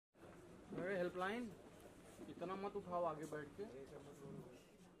Line इतना मत उठाओ आगे बैठ के.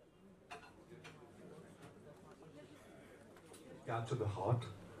 Capture the heart,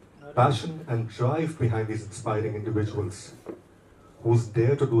 passion and drive behind these inspiring individuals whose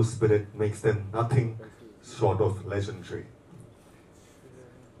dare-to-do spirit makes them nothing short of legendary.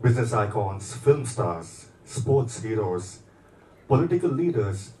 Business icons, film stars, sports heroes, political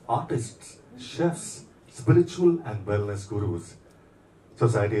leaders, artists, chefs, spiritual and wellness gurus.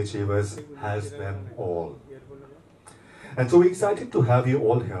 Society Achievers has them all. And so we're excited to have you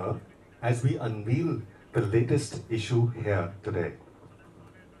all here as we unveil the latest issue here today.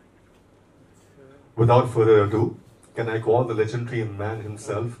 Without further ado, can I call the legendary man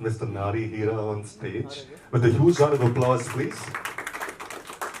himself, Mr. Nari Hira, on stage with a huge round of applause, please.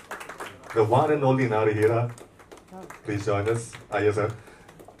 The one and only Nari Hira, please join us. Yes, sir.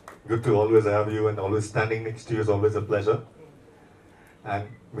 Good to always have you, and always standing next to you is always a pleasure. And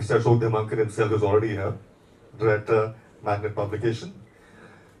Mr. Ashok Dhimankar himself is already here, Director, Magnet Publication.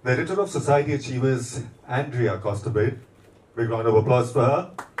 The editor of Society Achievers, Andrea Costabate. Big round of applause for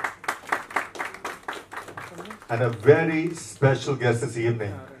her. And a very special guest this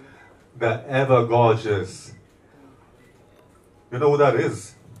evening, the ever gorgeous. You know who that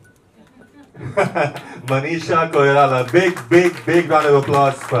is? Manisha Koirala. Big round of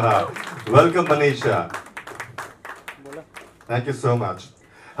applause for her. Welcome, Manisha. Thank you so much.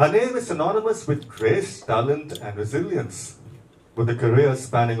 Her name is synonymous with grace, talent, and resilience. With a career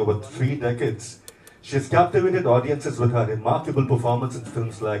spanning over 3 decades, she has captivated audiences with her remarkable performance in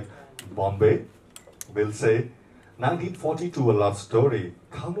films like Bombay, Will Say, 1942, A Love Story,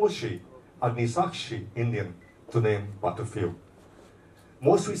 Khamoshi, Agnisakshi, Indian, to name but a few.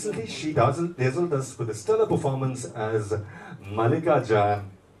 Most recently, she dazzled us with a stellar performance as Malika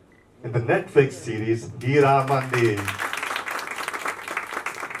Jan in the Netflix series Hira Mandi.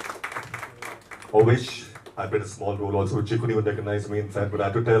 Of which I played a small role also, which she couldn't even recognize me in fact, but I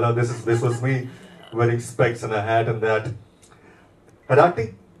had to tell her this was me wearing specs and a hat and that. Her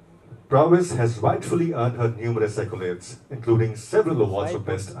acting prowess has rightfully earned her numerous accolades, including several awards for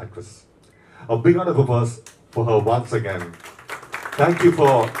Best Actress. A big round of applause for her once again. Thank you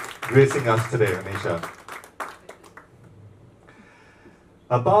for gracing us today, Manisha.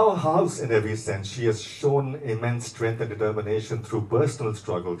 A powerhouse in every sense, she has shown immense strength and determination through personal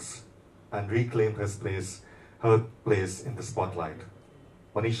struggles and reclaimed her place in the spotlight.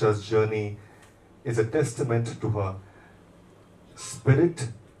 Manisha's journey is a testament to her spirit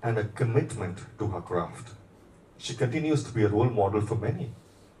and a commitment to her craft. She continues to be a role model for many,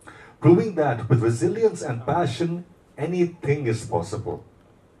 proving that with resilience and passion, anything is possible.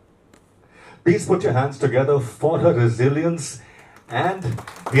 Please put your hands together for her resilience and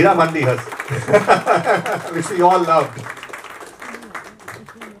Hira Mandi, which we all loved.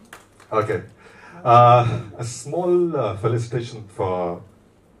 Okay. A small felicitation for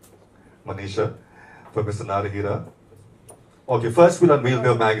Manisha, for Mr. Nari Hira. Okay, first we'll unveil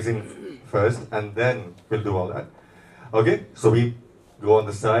the magazine first, and then we'll do all that. Okay, so we go on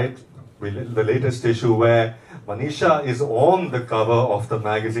the side. The latest issue where Manisha is on the cover of the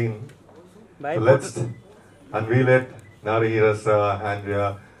magazine. So let's unveil it. Nari Hira sir,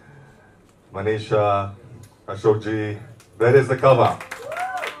 Andrea, Manisha, Ashokji. There is the cover.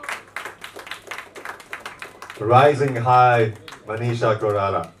 Rising high, Manisha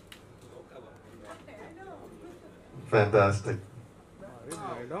Koirala. Fantastic.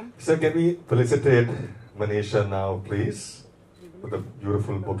 So can we felicitate Manisha now, please, with a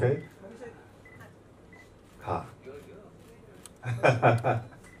beautiful bouquet? Ha.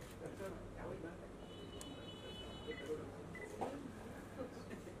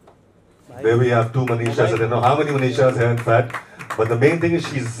 There we have 2 Manishas. I don't know how many Manishas here in fact, but the main thing is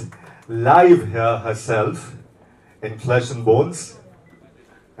she's live here herself, in flesh and bones,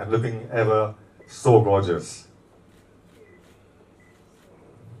 and looking ever so gorgeous.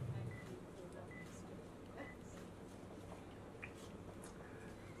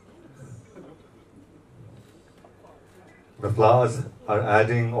 The flowers are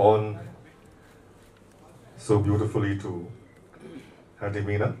adding on so beautifully to her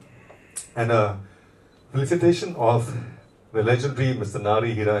demeanor. And a felicitation of the legendary Mr.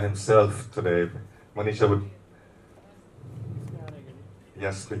 Nari Hira himself today. Manisha would...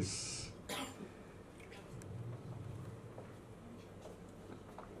 Yes, please.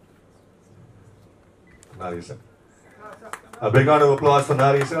 Nari sir. A big round of applause for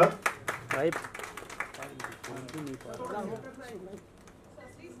Nari sir.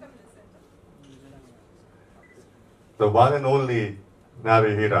 The one and only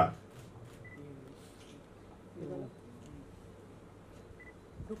Nari Hira.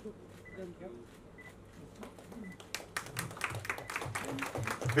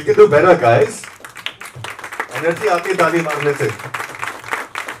 We can do better, guys. Energy आती है ताली मारने से,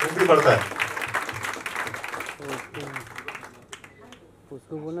 खून भी बढ़ता है.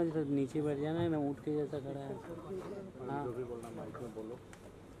 उसको बोलना जैसे नीचे बैठ जाना है ना, ऊँट के जैसा खड़ा है. हाँ, जो भी बोलना माइक में बोलो.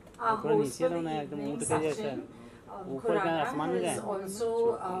 थोड़ा नीचे रहना है, एकदम ऊँट के जैसा. ऊपर का आसमान में has also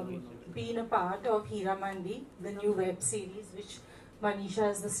been a part of Hira Mandi, the new web series which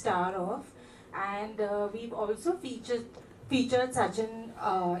Manisha is the star of, and we've also featured Sachin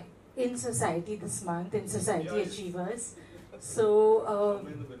in Society this month, in Society Achievers. So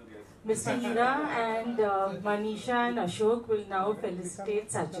Mr. Hira and Manisha and Ashok will now felicitate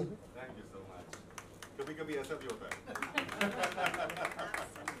Sachin. Thank you so much. कभी-कभी ऐसा भी होता है.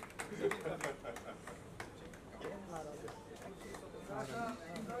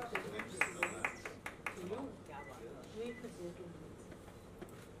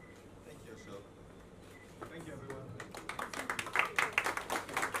 Thank you, Ashok. Thank you, everyone.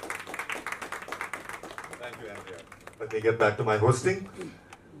 Thank you, Andrea. Let me get back to my hosting.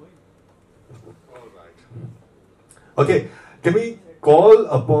 All right. Okay, can we call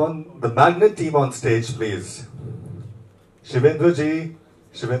upon the Magnet team on stage, please? Shivendra ji,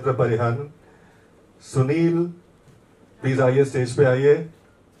 Shivendra Parihan, Sunil, please आइए stage पे आइए.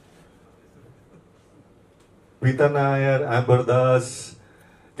 Preeta Nair, Amber Das,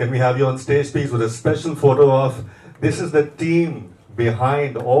 can we have you on stage, please, with a special photo of, this is the team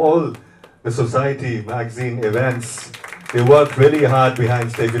behind all the society magazine events. They work really hard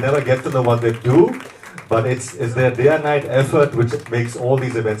behind stage. You never get to know what they do, but it's their day and night effort which makes all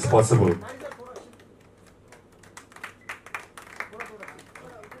these events possible.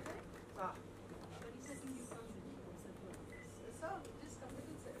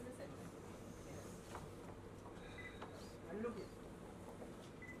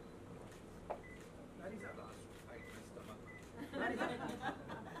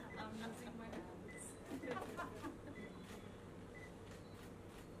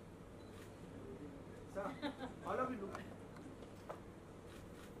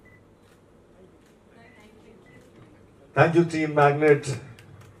 Thank you, Team Magnet.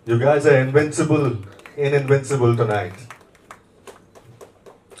 You guys are invincible tonight.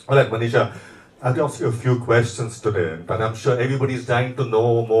 All right, Manisha, I'll ask you a few questions today, but I'm sure everybody's dying to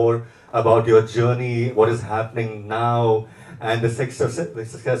know more about your journey, what is happening now, and the success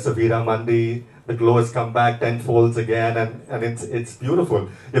of Hira Mandi. The glow has come back tenfolds again, and it's beautiful.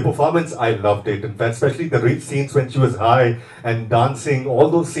 Your performance, I loved it. In fact, especially the scenes when she was high and dancing, all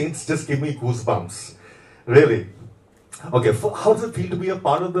those scenes just give me goosebumps. Really. Okay, how does it feel to be a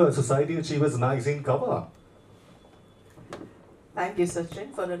part of the Society Achievers magazine cover? Thank you,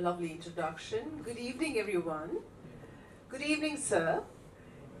 Sachin, for a lovely introduction. Good evening, everyone. Good evening, sir.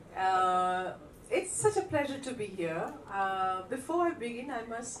 It's such a pleasure to be here. Before I begin, I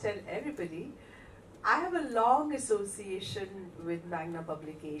must tell everybody, I have a long association with Magna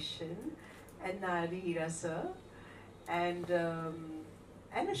Publication and Nari Hira sir and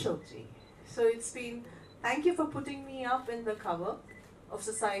Ashokji. So it's been, thank you for putting me up in the cover of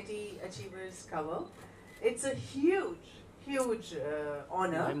Society Achievers cover. It's a huge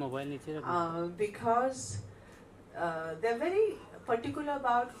honor because they're very particular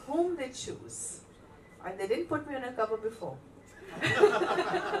about whom they choose, and they didn't put me on a cover before.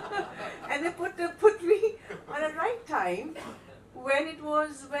 And they put me on a right time when it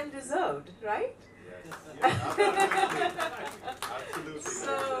was well deserved, right? Absolutely.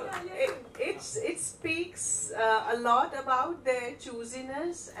 So it speaks a lot about their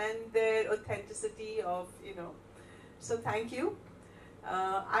choosiness and their authenticity of, so thank you.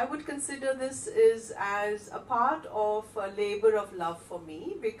 I would consider this as a part of a labor of love for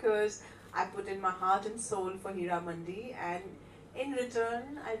me, because I put in my heart and soul for Hira Mandi, and in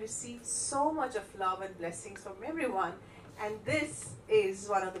return I received so much of love and blessings from everyone, and this is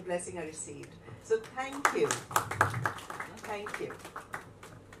one of the blessings I received. So thank you. Thank you.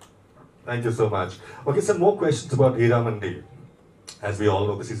 Thank you so much. Okay, some more questions about Hira Mandi. As we all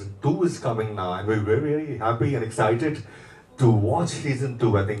know, the season 2 is coming now, and we're very, very happy and excited to watch season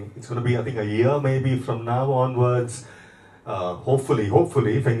 2. I think it's going to be, a year maybe from now onwards.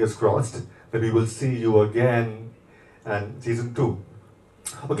 Hopefully, fingers crossed, that we will see you again and season 2.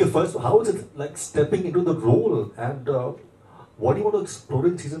 Okay, first, how is it like stepping into the role, and what do you want to explore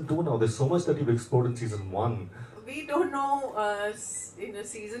in season 2 now? There's so much that you've explored in season 1. We don't know in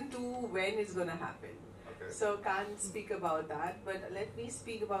season 2 when it's going to happen. Okay. So can't speak about that, but let me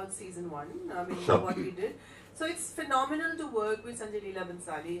speak about season 1, Sure. what we did. So it's phenomenal to work with Sanjay Leela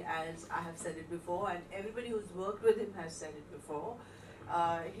Bansali, as I have said it before, and everybody who's worked with him has said it before.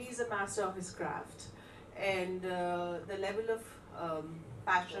 He's a master of his craft, and the level of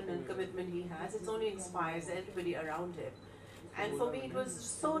passion and commitment he has, it only inspires everybody around him. And for me, it was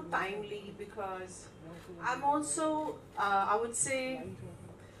so timely because I'm also, I would say,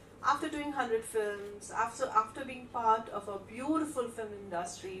 after doing 100 films, after being part of a beautiful film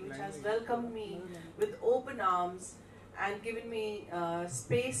industry which has welcomed me with open arms and given me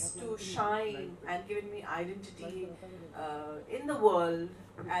space to shine and given me identity in the world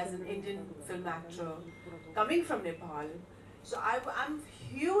as an Indian film actor coming from Nepal. So I'm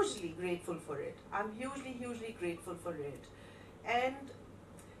hugely grateful for it. I'm hugely grateful for it. And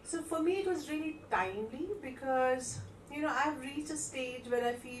so for me it was really timely because, you know, I've reached a stage where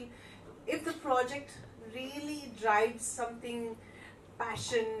I feel if the project really drives something,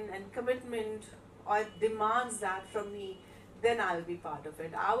 passion and commitment, or demands that from me, then I'll be part of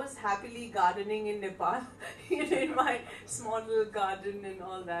it. I was happily gardening in Nepal, you know, in my small little garden and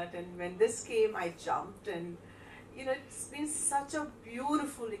all that. And when this came, I jumped, and you know, it's been such a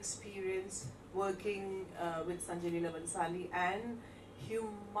beautiful experience working with Sanjay Leela Bhansali and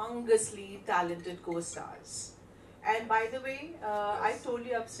humongously talented co-stars. And by the way, I told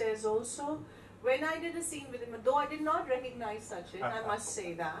you upstairs also, when I did a scene with him, though I did not recognize Sachin, I must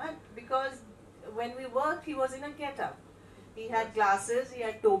say that, because when we worked, he was in a get-up. He had glasses, he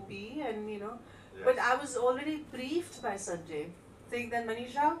had topi, and you know, but I was already briefed by Sanjay, saying that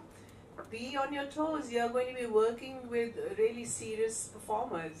Manisha, be on your toes, you're going to be working with really serious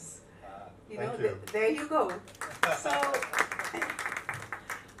performers. You know, there you go. So,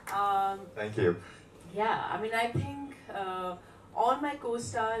 thank you. Yeah, I mean, I think all my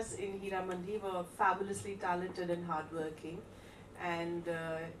co-stars in Hira Mandi were fabulously talented and hardworking, and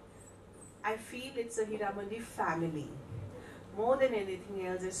I feel it's a Hira Mandi family. More than anything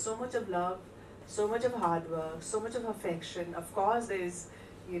else, there's so much of love, so much of hard work, so much of affection. Of course, there's,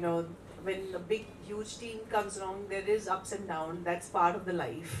 you know, when a big, huge team comes along, there is ups and downs. That's part of the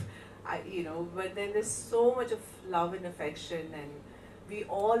life, you know. But then there's so much of love and affection, and we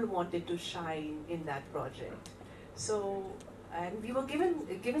all wanted to shine in that project. So, and we were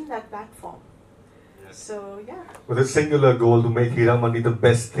given that platform. Yes. So, yeah. With a singular goal to make Hira Mandi the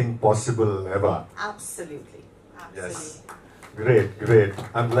best thing possible ever. Absolutely. Absolutely. Yes. Great, great.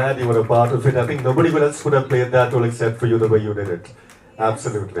 I'm glad you were a part of it. I think nobody else could have played that role except for you the way you did it. Yes,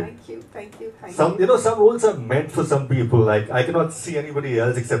 absolutely. Thank you, thank you, thank you. You know, some roles are meant for some people. Like, I cannot see anybody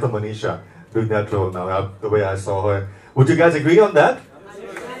else except for Manisha doing that role now, the way I saw her. Would you guys agree on that?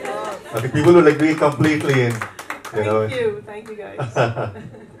 I think people will agree completely in, Thank you guys.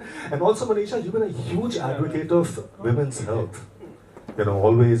 And also, Manisha, you've been a huge advocate of women's health. You know,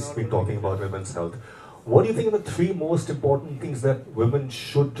 always been talking about women's health. What do you think are the 3 most important things that women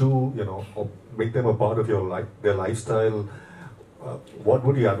should do, you know, or make them a part of their lifestyle? What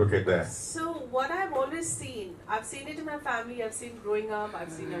would you advocate there? So what I've always seen, I've seen it in my family, I've seen growing up,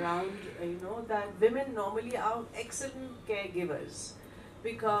 I've seen around, you know, that women normally are excellent caregivers.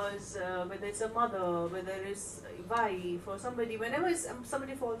 Because whether it's a mother, whether it's a wife or somebody, whenever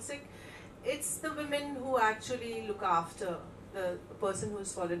somebody falls sick, it's the women who actually look after the person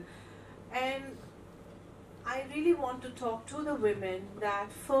who's fallen. And I really want to talk to the women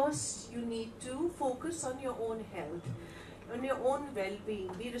that first you need to focus on your own health, on your own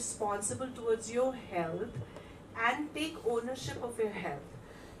well-being, be responsible towards your health and take ownership of your health.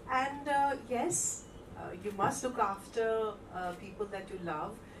 And yes, you must look after people that you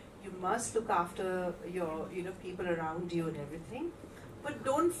love, you must look after your people around you and everything, but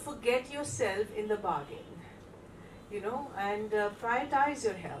don't forget yourself in the bargain, you know, and prioritize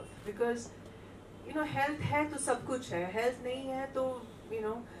your health, because you know, health है तो सब कुछ है, health नहीं है तो you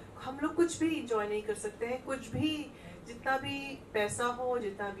know, हम लोग कुछ भी enjoy नहीं कर सकते हैं, कुछ भी जितना भी पैसा हो,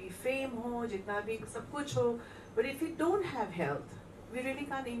 जितना भी fame हो, जितना भी सब कुछ हो, but if you don't have health, we really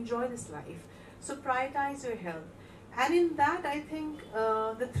can't enjoy this life. So prioritize your health, and in that I think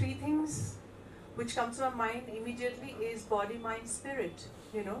the 3 things which comes to my mind immediately is body, mind, spirit,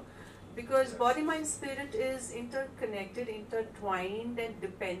 you know, because body, mind, spirit is interconnected, intertwined and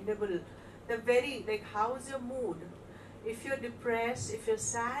dependable. The very, like, how's your mood? If you're depressed, if you're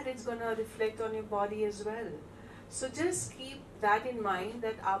sad, it's going to reflect on your body as well. So just keep that in mind,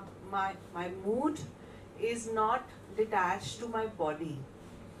 that my mood is not detached to my body.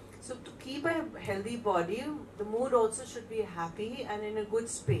 So to keep a healthy body, the mood also should be happy and in a good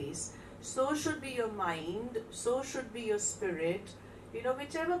space. So should be your mind, so should be your spirit. You know,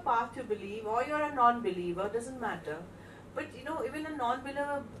 whichever path you believe, or you're a non-believer, doesn't matter. But you know, even a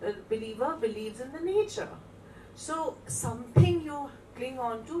non-believer believes in the nature. So something you cling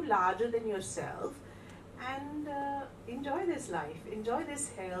on to larger than yourself, and enjoy this life, enjoy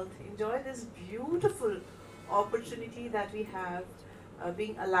this health, enjoy this beautiful opportunity that we have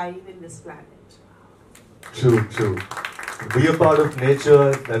being alive in this planet. True, true. Be a part of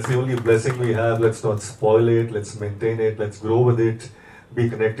nature. That's the only blessing we have. Let's not spoil it. Let's maintain it. Let's grow with it. Be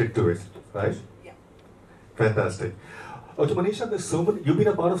connected to it. Right? Yeah. Fantastic. Okay, Manisha, there's so many. You've been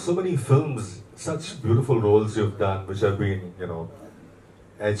a part of so many films. Such beautiful roles you've done, which have been,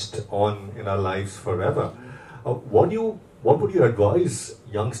 etched on in our lives forever. What would you advise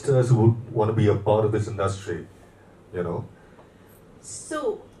youngsters who would want to be a part of this industry?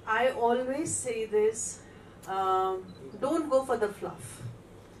 So I always say this. Don't go for the fluff.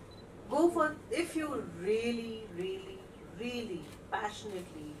 Go for, if you really, really, really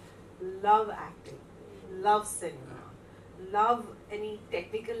passionately love acting, love cinema, love any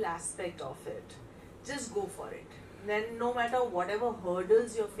technical aspect of it, just go for it. Then no matter whatever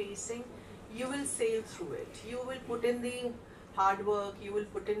hurdles you're facing, you will sail through it. You will put in the hard work, you will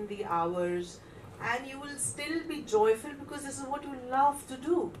put in the hours, and you will still be joyful because this is what you love to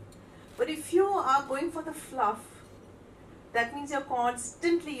do. But if you are going for the fluff, that means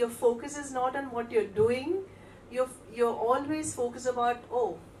your focus is not on what you're doing. You're always focused about,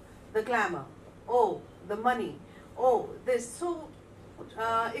 oh, the glamour, oh, the money, oh, this. So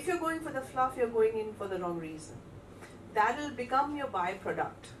if you're going for the fluff, you're going in for the wrong reason. That will become your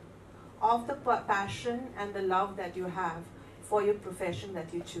byproduct of the passion and the love that you have for your profession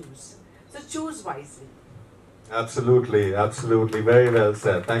that you choose. So choose wisely. Absolutely, absolutely. Very well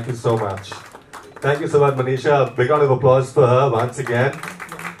said. Thank you so much. Thank you so much, Manisha. A big round of applause for her once again.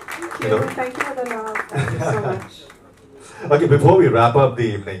 Thank you. Thank you for the love. Thank you so much. Okay, before we wrap up the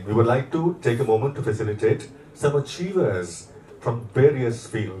evening, we would like to take a moment to facilitate some achievers from various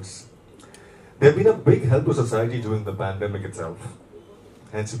fields. They've been a big help to society during the pandemic itself.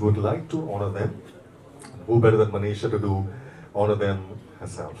 Hence, we would like to honor them. Who better than Manisha to honor them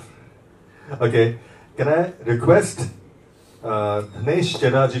herself? Okay, can I request Dinesh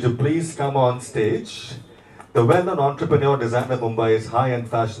Cheddaji to please come on stage? The well-known entrepreneur, designer Mumbai's high-end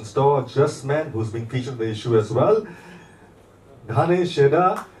fashion store, Just Man, who's been featured in the issue as well. Dinesh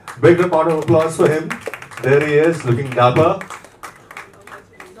Chedda, big round of applause for him. There he is, looking dapper.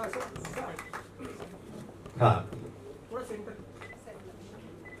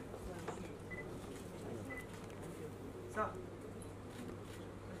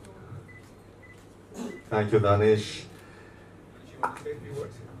 Thank you, Danish.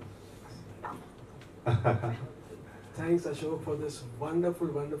 Thanks, Ashok, for this wonderful,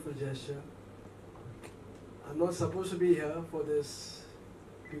 wonderful gesture. I'm not supposed to be here for this.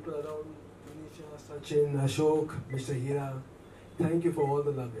 People around, Manisha, Sachin, Ashok, Mr. Hira. Thank you for all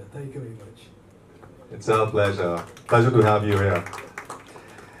the love here. Thank you very much. It's our pleasure. Pleasure to have you here.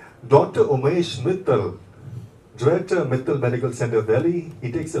 Dr. Umesh Mittal, Director, Mittal Medical Center, Delhi.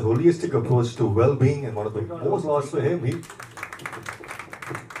 He takes a holistic approach to well-being, and one of the most lost for him.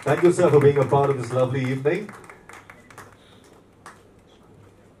 Thank you, sir, for being a part of this lovely evening.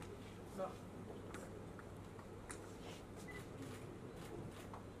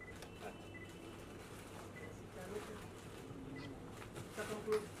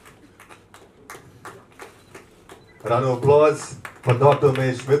 Round of applause for Dr.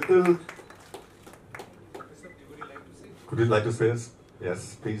 Umesh Mittal. Could you like to say this?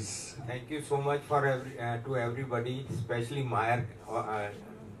 Yes, please. Thank you so much for to everybody, especially Meyer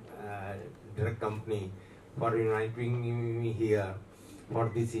Drug Company, for inviting me here for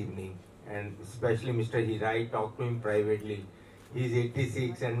this evening, and especially Mr. Hira. I talked to him privately. He's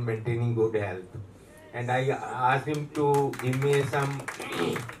 86 and maintaining good health, and I asked him to give me some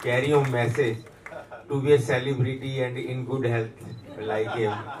carry-home message to be a celebrity and in good health like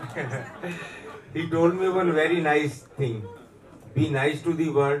him. He told me one very nice thing. Be nice to the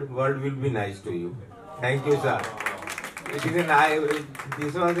world, world will be nice to you. Thank you, sir.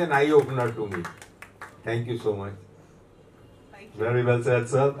 This was an eye-opener to me. Thank you so much. Very well said,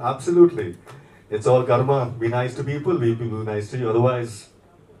 sir. Absolutely. It's all karma. Be nice to people, we will be nice to you. Otherwise,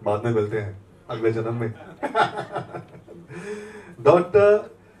 बाद में मिलते हैं अगले जन्म में. Dr.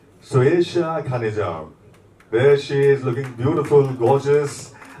 Suesha Khaneja. There she is, looking beautiful,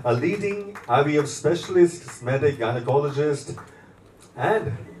 gorgeous, a leading IVF specialist, cosmetic gynecologist,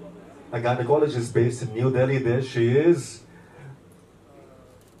 and a gynecologist based in New Delhi. There she is.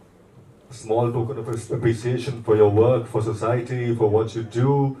 A small token of appreciation for your work, for society, for what you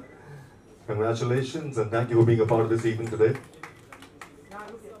do. Congratulations, and thank you for being a part of this evening today.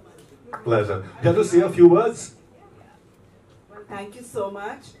 Pleasure. You have to say a few words? Well, thank you so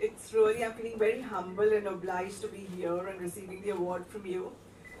much. It's really, I'm feeling very humble and obliged to be here and receiving the award from you.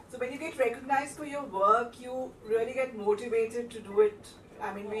 So when you get recognized for your work, you really get motivated to do it.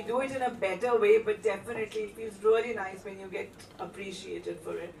 I mean, we do it in a better way, but definitely it feels really nice when you get appreciated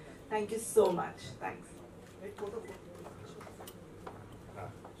for it. Thank you so much. Thanks.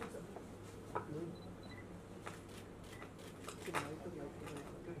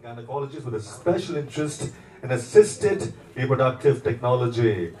 Gynecologist with a special interest in assisted reproductive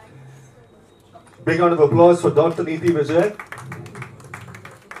technology. Big round of applause for Dr. Neeti Vijay.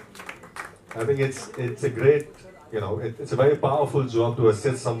 I think it's a great, it's a very powerful job to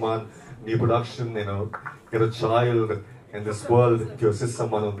assist someone in reproduction, get a child in this world, to assist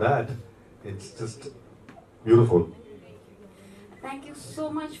someone on that. It's just beautiful. Thank you so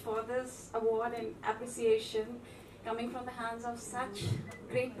much for this award and appreciation coming from the hands of such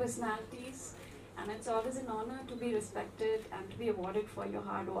great personalities. And it's always an honor to be respected and to be awarded for your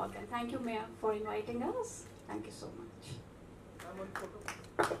hard work. And thank you, Mayor, for inviting us. Thank you so much.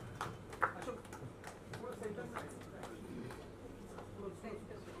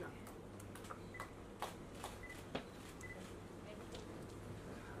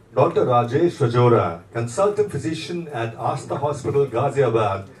 Dr. Rajesh Rajora, consultant physician at Asta Hospital,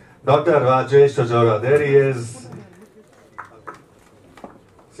 Ghaziabad. Dr. Rajesh Rajora, there he is.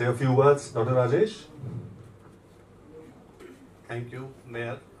 Say a few words, Dr. Rajesh. Thank you,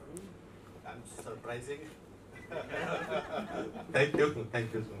 Mayor. I'm surprising. Thank you.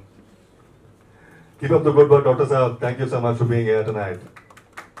 Thank you so much. Keep up the good work, Dr. Saab. Thank you so much for being here tonight.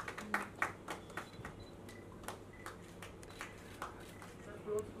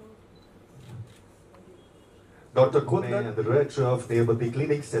 Dr. Kundan, and the director of Nebati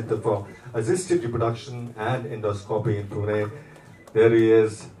Clinic Center for Assisted Reproduction and Endoscopy in Pune. There he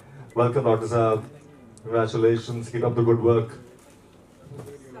is. Welcome, Dr. Saab. Congratulations. Keep up the good work.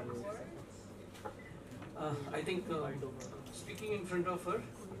 I think speaking in front of her,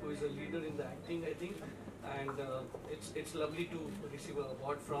 who is a leader in the acting, I think, and it's lovely to receive an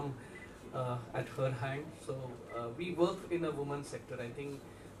award from at her hand. So we work in a women's sector. I think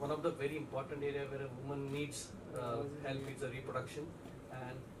one of the very important area where a woman needs help is the reproduction,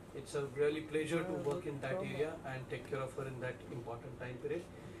 and it's a really pleasure to work in that area and take care of her in that important time period.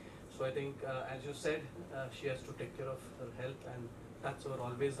 So I think, as you said, she has to take care of her health, and that's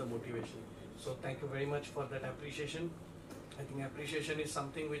always the motivation. So thank you very much for that appreciation. I think appreciation is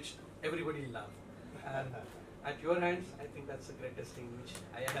something which everybody loves, and at your hands, I think that's the greatest thing which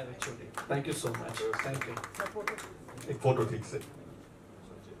I have achieved. Thank you so much. Thank you. एक photo ठीक से.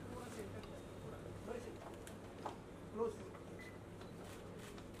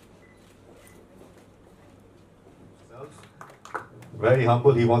 Very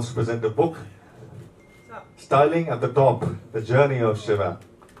humble, he wants to present a book, Styling at the Top, The Journey of Shiva.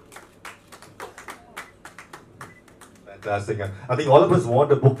 Fantastic. I think all of us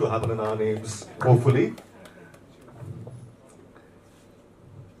want a book to happen in our names, hopefully.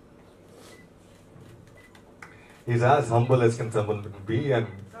 He's as humble as can someone be, and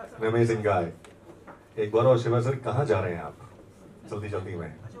an amazing guy. एक बार और Shiva sir कहाँ जा रहे हैं आप? जल्दी जल्दी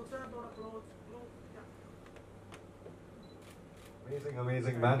में. Amazing,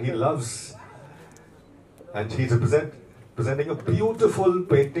 amazing man. He loves, and he's presenting a beautiful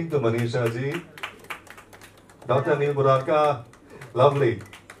painting to Manisha ji. Dr. Anil Murarka, lovely.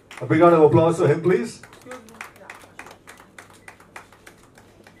 A big round of applause for him, please.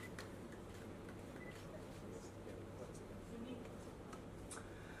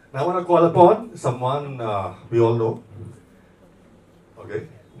 Now I want to call upon someone we all know. Okay,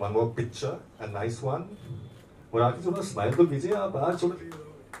 one more picture, a nice one. Murarka, थोड़ा smile तो कीजिए आप आज छोड़.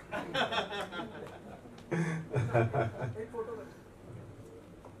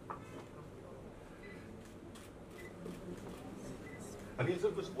 Anil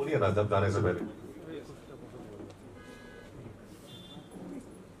sir कुछ बोलिए ना जब जाने से पहले.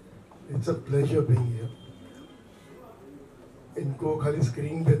 It's a pleasure being here. इनको खाली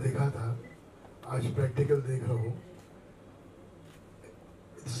स्क्रीन पे देखा था, आज प्रैक्टिकल देख रहा हूँ.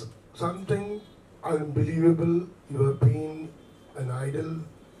 It's something unbelievable. You have been an idol.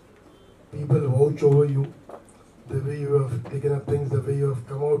 People vouch over you. The way you have taken up things, the way you have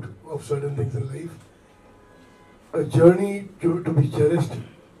come out of certain things in life. A journey to be cherished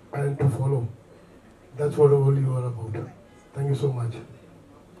and to follow. That's what all you are about. Thank you so much.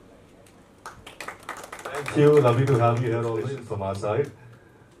 Thank you. Lovely to have you here always from our side.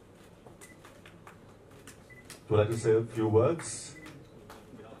 Would you like to say a few words?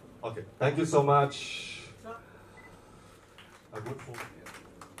 Okay. Thank you so much. A good photo.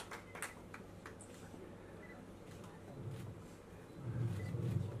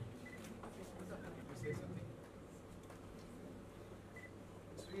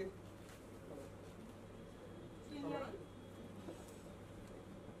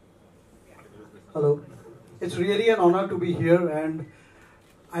 Hello. It's really an honor to be here, and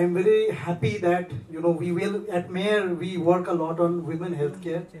I'm very happy that we will at Mayor we work a lot on women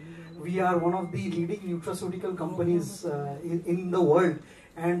healthcare. We are one of the leading nutraceutical companies in the world,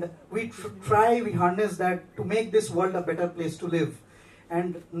 and we we harness that to make this world a better place to live.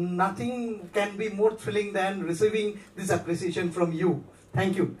 And nothing can be more thrilling than receiving this appreciation from you.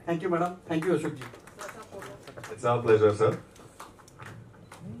 Thank you, madam. Thank you, Ashokji. It's our pleasure, sir.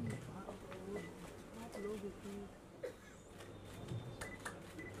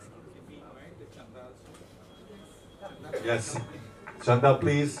 Yes. Chanda,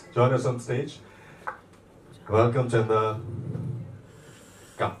 please join us on stage. Welcome, Chanda.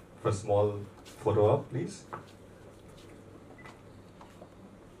 Come for a small photo op, please.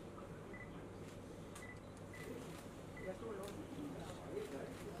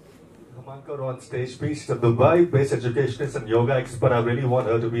 Hamankar on stage, please. The Dubai-based educationist and yoga expert. I really want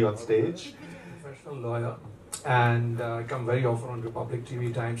her to be on stage. Professional lawyer, and I come very often on Republic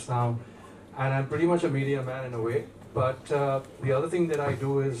TV Times now, and I'm pretty much a media man in a way. But the other thing that I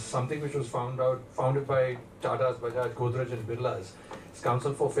do is something which was founded by Tata's, Bajaj, Godrej and Birla's. It's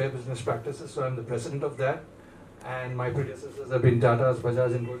Council for Fair Business Practices, so I'm the president of that. And my predecessors have been Tata's,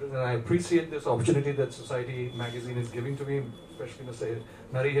 Bajaj and Godrej, and I appreciate this opportunity that Society magazine is giving to me, especially Mr.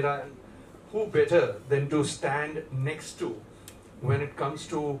 Narihira. And who better than to stand next to when it comes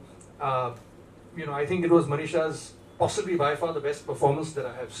to, I think it was Manisha's possibly by far the best performance that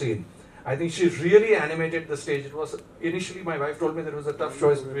I have seen. I think she really animated the stage. It was initially, my wife told me that it was a tough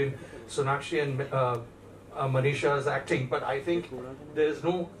choice between Sonakshi and Manisha's acting, but I think there is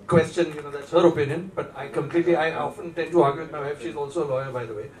no question, that's her opinion, but I often tend to argue with my wife. She's also a lawyer, by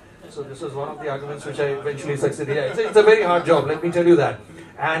the way. So this was one of the arguments which I eventually succeeded. Yeah, it's a very hard job, let me tell you that.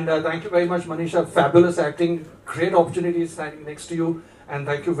 And thank you very much, Manisha. Fabulous acting, great opportunity standing next to you. And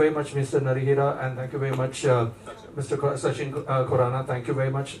thank you very much, Mr. Narihira, and thank you very much, Mr. Sachin Khurana. Thank you very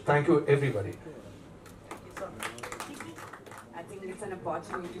much. Thank you, everybody. I think it's an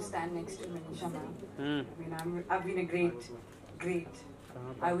opportunity to stand next to Manisha, ma'am. I mean, I've been a great,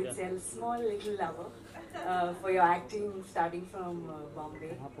 I would say, a small little lover for your acting, starting from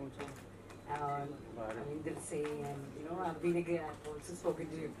Bombay. I mean, they'll say, and I've been a great. I've also spoken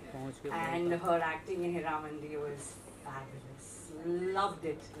to you, and her acting in Hiramandi was fabulous. Loved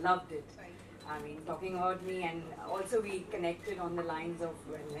it. I mean, talking about me, and also we connected on the lines of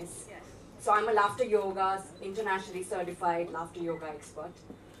wellness. So I'm a laughter yoga, internationally certified laughter yoga expert.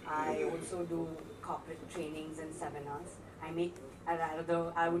 I also do corporate trainings and seminars. I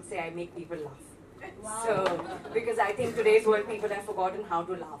would say I make people laugh. Wow. So, because I think today's world people have forgotten how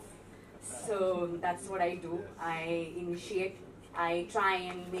to laugh. So that's what I do. I initiate, I try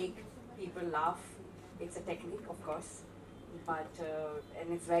and make people laugh. It's a technique, of course, but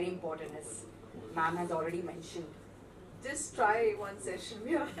and it's very important, as ma'am has already mentioned. Just try one session.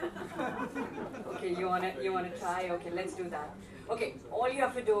 Yeah. Okay, you wanna try? Okay, let's do that. Okay, all you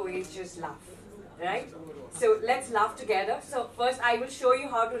have to do is just laugh, right? So let's laugh together. So first I will show you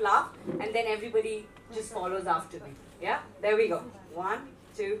how to laugh, and then everybody just follows after me. Yeah, there we go. 1,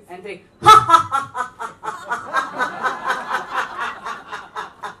 2, and 3. In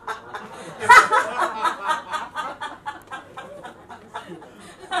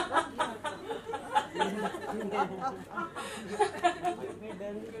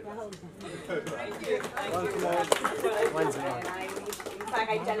fact,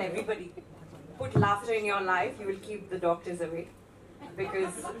 I tell everybody, put laughter in your life, you will keep the doctors away.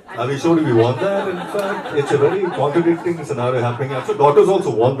 Because are we sure we want that? In fact, it's a very contradicting scenario happening. Actually, doctors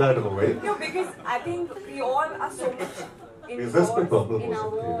also want that in a way. No, because I think we all are so much involved in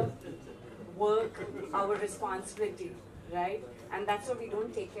our work, our responsibility, right? And that's what we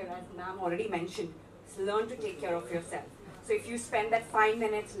don't take care of, as ma'am already mentioned. Learn to take care of yourself. So if you spend that 5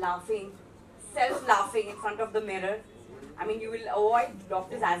 minutes laughing, self-laughing in front of the mirror, I mean, you will avoid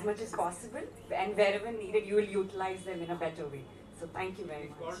doctors as much as possible, and wherever needed, you will utilize them in a better way. So thank you very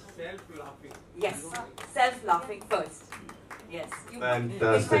much. It's called self-laughing. Yes, self-laughing first. Yes. Fantastic.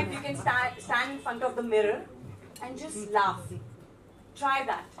 In fact, you can stand in front of the mirror and just laugh. Try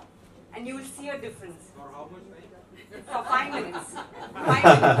that, and you will see a difference. For how much time? For 5 minutes.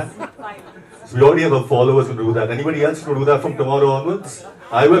 5 minutes. 5 minutes. So we already have a followers to do that. Anybody else to do that from tomorrow onwards?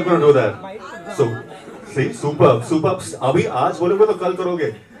 I will going to do that. So, see, superb. अभी आज बोलोगे तो कल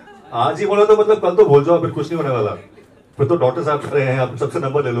करोगे. आज ही बोलो तो मतलब कल तो भूल जाओ, फिर कुछ नहीं होने वाला. फिर तो डॉक्टर साहब खड़े हैं, आप सबसे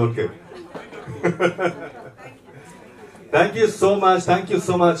नंबर ले लो उनके. Thank you so much,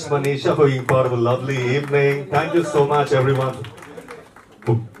 Manisha, for being part of a lovely evening. Thank you so much, everyone,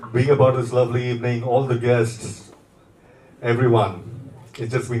 for being a part of this lovely evening. All the guests, everyone.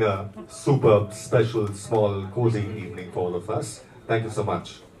 it's just been a super special, small, cozy evening for all of us. Thank you so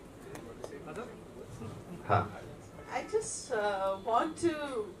much. Ha. I just want to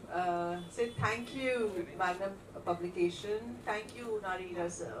say thank you, Magna Publication. Thank you, Narira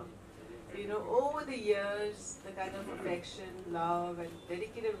sir. You know, over the years, the kind of affection, love, and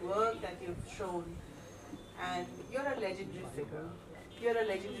dedicated work that you've shown, and you're a legendary figure. You're a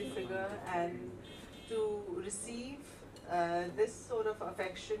legendary figure, and to receive this sort of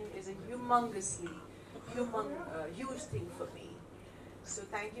affection is a huge thing for me. So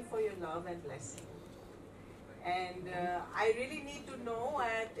thank you for your love and blessing. And I really need to know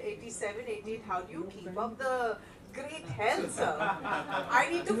at 87, 88, how do you keep up the great health, sir? I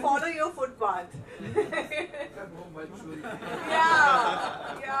need to follow your footpath.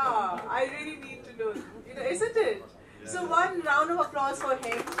 Yeah, I really need to know. You know, isn't it? So one round of applause for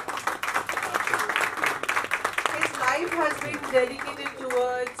him. His life has been dedicated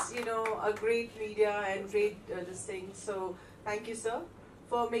towards, you know, a great media and great this thing. So thank you, sir,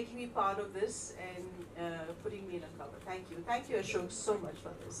 for making me part of this and putting me in a cover. Thank you. Thank you, Ashok, so much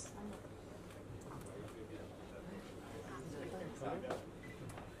for this.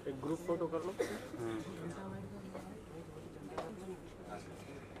 एक group photo कर लो.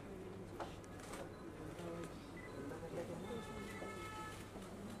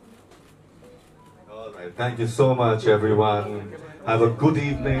 All right, thank you so much, everyone. Have a good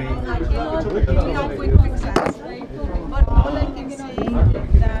evening. But all I can say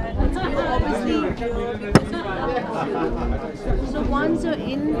that you obviously so once you're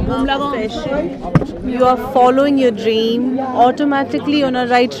in a profession, you are following your dream, automatically on a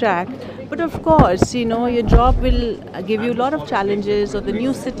right track. But of course, you know, your job will give you a lot of challenges, or the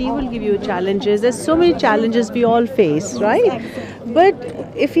new city will give you challenges. There's so many challenges we all face, right? But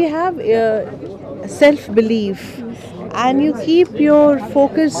if you have self-belief and you keep your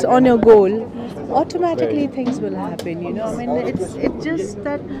focus on your goal, automatically things will happen, you know. I mean, it's just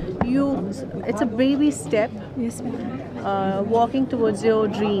that it's a baby step. Yes, ma'am. Walking towards your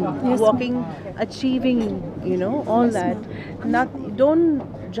dream, yes, achieving, you know, all that. Don't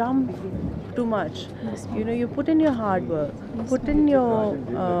jump too much. Yes, you know, you put in your hard work, yes, put in your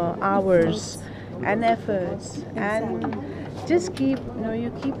hours and efforts, exactly, and just keep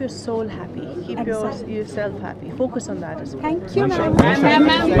your soul happy, keep yourself happy, focus on that as well. Thank you, ma'am.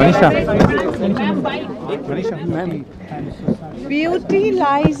 Manisha. Beauty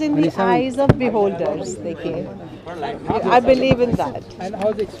lies in the eyes of beholders. I believe in that. And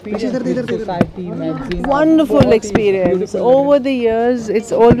how's the experience with society, magazine? Wonderful experience. Over the years,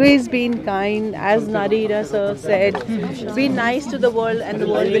 it's always been kind. As Narira sir said, be nice to the world and the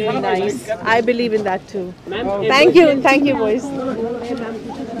world will be nice. I believe in that too. Thank you, boys.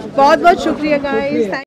 बहुत बहुत शुक्रिया guys.